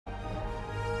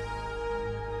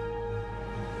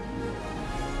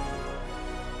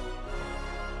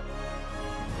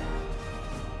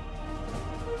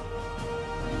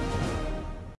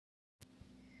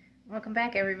Welcome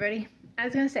back, everybody. I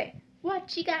was gonna say,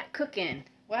 what you got cooking?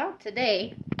 Well,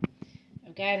 today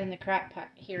I've got in the crock pot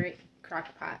here.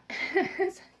 Crock pot.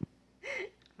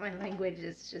 My language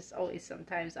is just always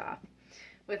sometimes off.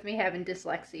 With me having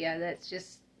dyslexia, that's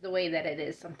just the way that it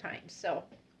is sometimes. So,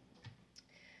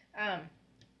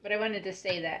 but I wanted to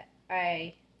say that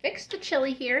I fixed the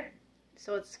chili here.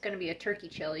 So it's gonna be a turkey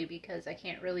chili because I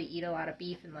can't really eat a lot of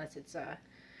beef unless it's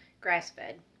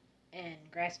grass-fed. And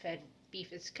grass-fed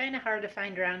beef is kind of hard to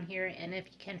find around here, and if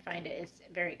you can find it, it's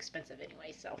very expensive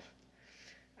anyway. So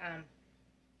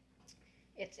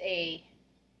it's a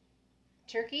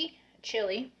turkey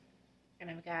chili, and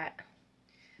I've got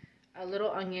a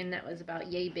little onion that was about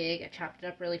yay big. I chopped it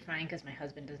up really fine because my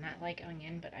husband does not like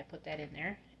onion, but I put that in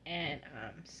there, and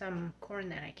some corn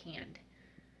that I canned,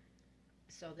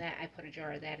 so that I put a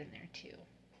jar of that in there too,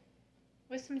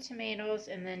 with some tomatoes,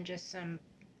 and then just some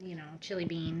chili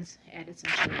beans. Added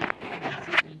some chili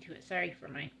seasoning to it. Sorry for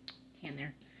my hand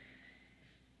there.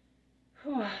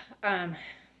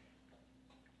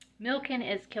 Milking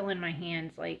is killing my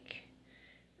hands, like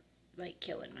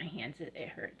killing my hands. It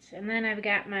hurts. And then I've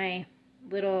got my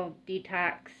little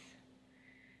detox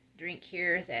drink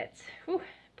here that's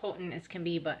potent as can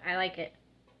be, but I like it.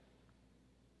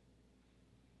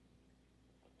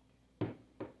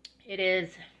 It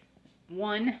is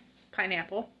 1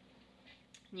 pineapple.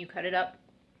 And you cut it up.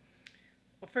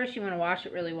 Well, first you want to wash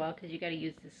it really well because you got to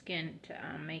use the skin to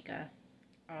make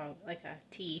like a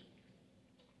tea.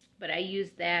 But I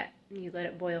used that, and you let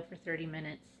it boil for 30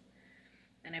 minutes.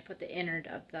 And I put the innard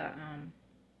of the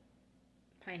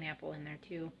pineapple in there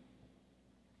too.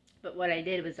 But what I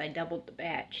did was I doubled the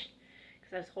batch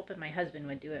because I was hoping my husband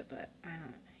would do it, but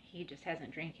he just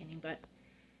hasn't drank any. But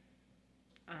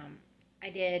I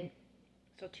did,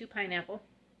 so 2 pineapple.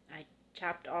 I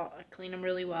cleaned them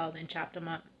really well, then chopped them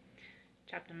up,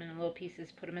 chopped them in little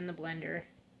pieces, put them in the blender.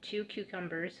 2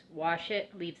 cucumbers, wash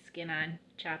it, leave skin on,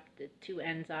 chop the 2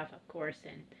 ends off, of course,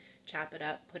 and chop it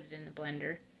up, put it in the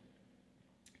blender.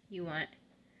 You want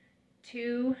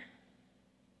 2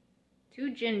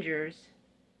 gingers,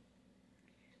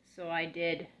 so I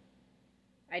did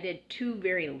 2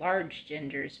 very large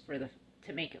gingers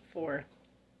to make it 4,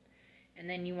 and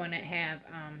then you want to have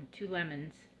 2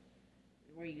 lemons,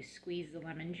 where you squeeze the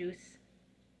lemon juice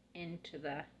into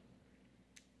that,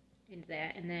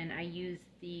 and then I use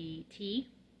the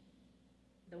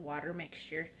water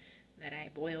mixture that I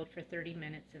boiled for 30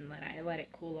 minutes and let it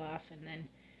cool off, and then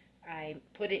I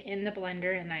put it in the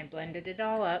blender and I blended it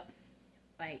all up.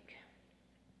 Like,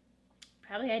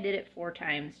 probably I did it 4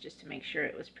 times just to make sure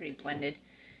it was pretty blended,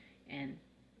 and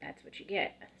that's what you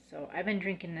get. So I've been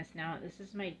drinking this now. This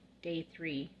is my day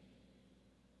 3.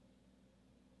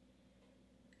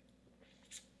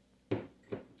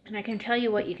 And I can tell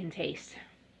you what you can taste.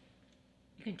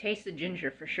 You can taste the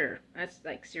ginger for sure. That's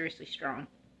like seriously strong.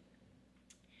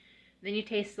 Then you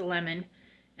taste the lemon.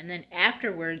 And then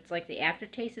afterwards, like the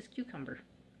aftertaste is cucumber.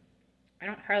 I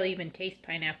don't hardly even taste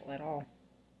pineapple at all.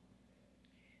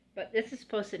 But this is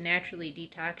supposed to naturally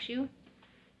detox you.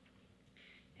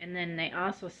 And then they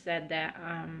also said that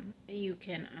you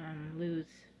can lose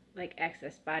like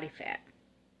excess body fat.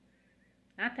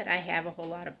 Not that I have a whole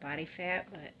lot of body fat,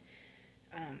 but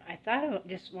I thought I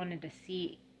just wanted to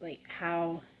see like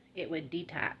how it would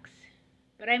detox.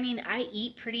 But I mean, I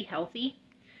eat pretty healthy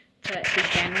to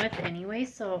begin with anyway,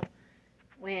 so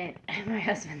when my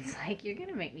husband's like, you're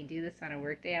gonna make me do this on a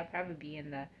work day, I'll probably be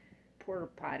in the porta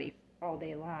potty all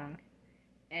day long.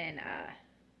 And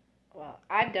well,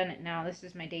 I've done it now. This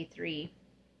is my day 3.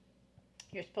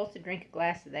 You're supposed to drink a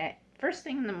glass of that first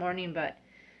thing in the morning, but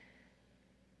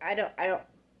I don't.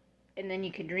 And then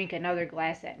you could drink another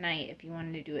glass at night if you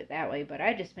wanted to do it that way. But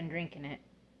I've just been drinking it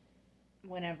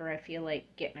whenever I feel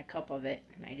like getting a cup of it,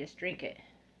 and I just drink it.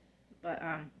 But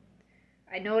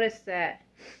I noticed that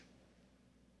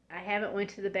I haven't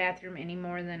went to the bathroom any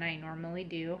more than I normally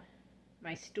do.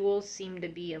 My stools seem to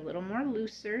be a little more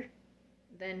looser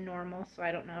than normal, so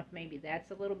I don't know if maybe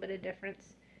that's a little bit of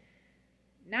difference.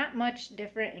 Not much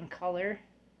different in color,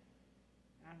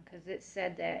 because it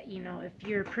said that, if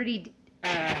you're pretty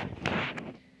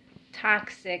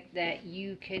toxic, that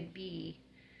you could be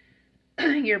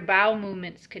your bowel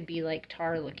movements could be like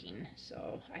tar looking.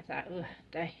 So I thought,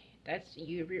 that's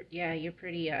you. Yeah, you're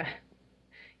pretty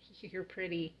you're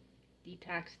pretty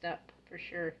detoxed up for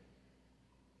sure.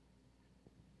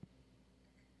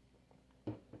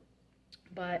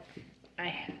 But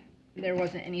there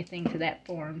wasn't anything to that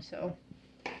form, so.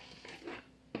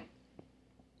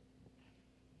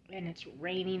 And it's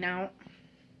raining out.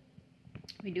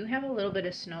 We do have a little bit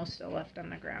of snow still left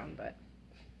on the ground, but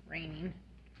raining.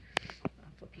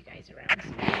 I'll flip flip you guys around.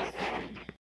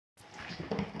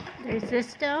 There's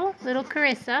this doe, little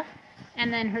Carissa,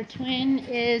 and then her twin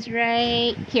is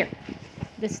right here.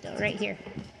 This doe right here.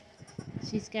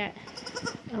 She's got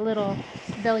a little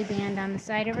belly band on the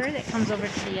side of her that comes over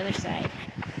to the other side.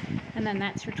 And then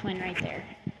that's her twin right there.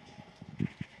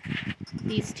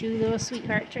 These two little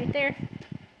sweethearts right there.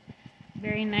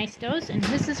 Very nice does. And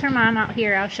this is her mom out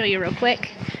here. I'll show you real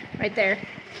quick. Right there.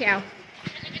 Cow.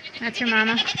 That's her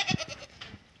mama.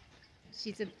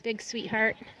 She's a big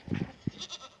sweetheart.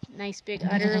 Nice big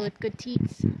udder with good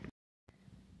teats.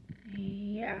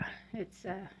 Yeah, it's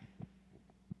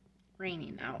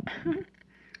raining out.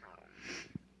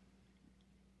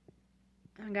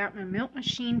 I got my milk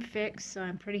machine fixed, so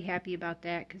I'm pretty happy about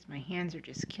that because my hands are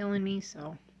just killing me.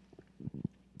 So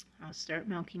I'll start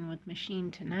milking with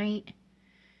machine tonight.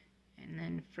 And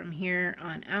then from here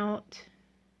on out,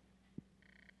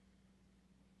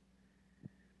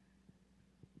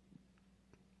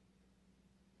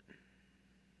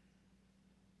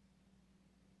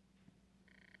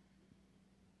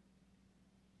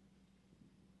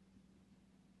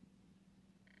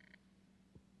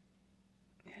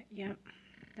 yep,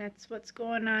 that's what's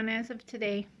going on as of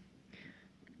today.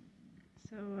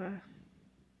 So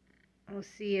we'll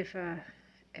see if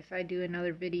I do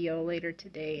another video later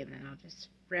today, and then I'll just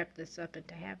wrap this up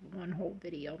into have one whole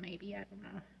video maybe. I don't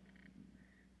know.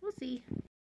 We'll see.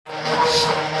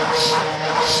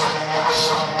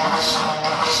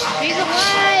 She's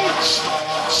alive!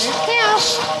 There's Cal.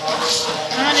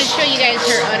 I want to show you guys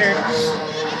her udder.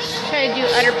 Try to do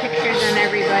udder pictures on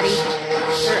everybody.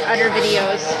 Or udder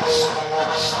videos.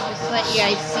 Just let you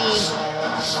guys see.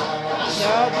 There you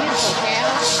go. Beautiful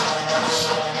Cal.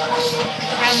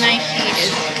 How nice she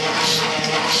is.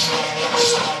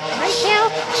 Right, Cal?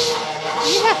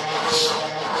 Yeah.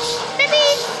 Baby!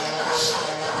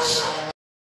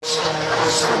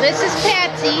 So this is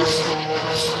Patsy.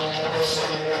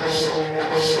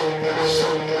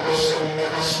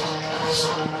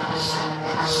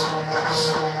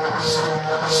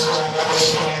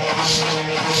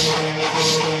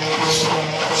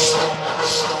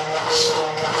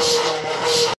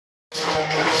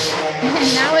 And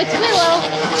now it's Willow.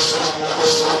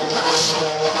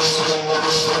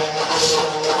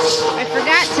 I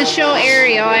forgot to show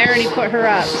Ariel. I already put her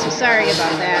up, so sorry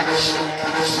about that.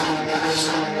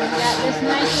 And we got this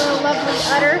nice little lovely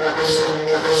udder.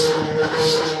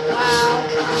 Wow.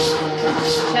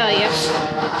 I'll tell you.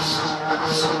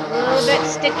 A little bit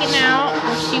sticking out.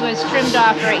 She was trimmed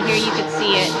off right here. You could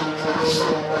see it.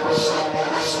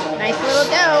 Nice little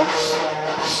doe.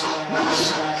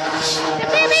 The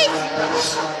baby!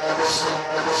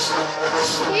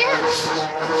 Yeah.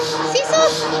 Cecil?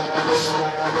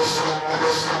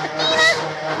 Athena?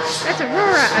 That's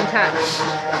Aurora on top.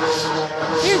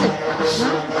 There's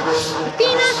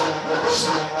Athena?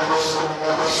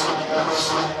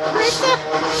 Marissa?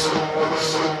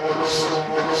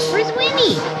 Where's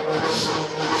Winnie?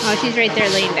 Oh, she's right there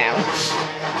laying down.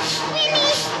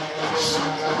 Winnie!